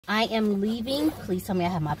I am leaving, please tell me I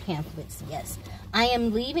have my pamphlets, yes. I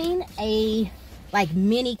am leaving a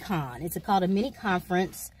mini con. It's called a mini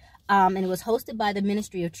conference, and it was hosted by the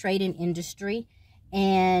Ministry of Trade and Industry,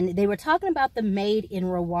 and they were talking about the Made in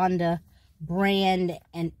Rwanda brand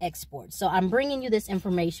and export. So I'm bringing you this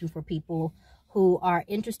information for people who are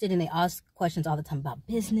interested, and they ask questions all the time about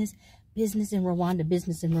business in Rwanda,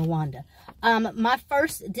 business in Rwanda. My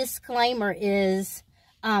first disclaimer is,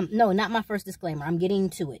 no, not my first disclaimer. I'm getting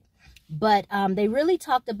to it. But they really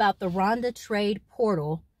talked about the Rwanda Trade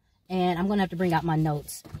Portal, and I'm going to have to bring out my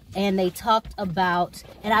notes. And they talked about,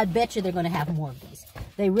 and I bet you they're going to have more of these.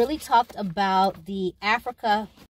 They really talked about the Africa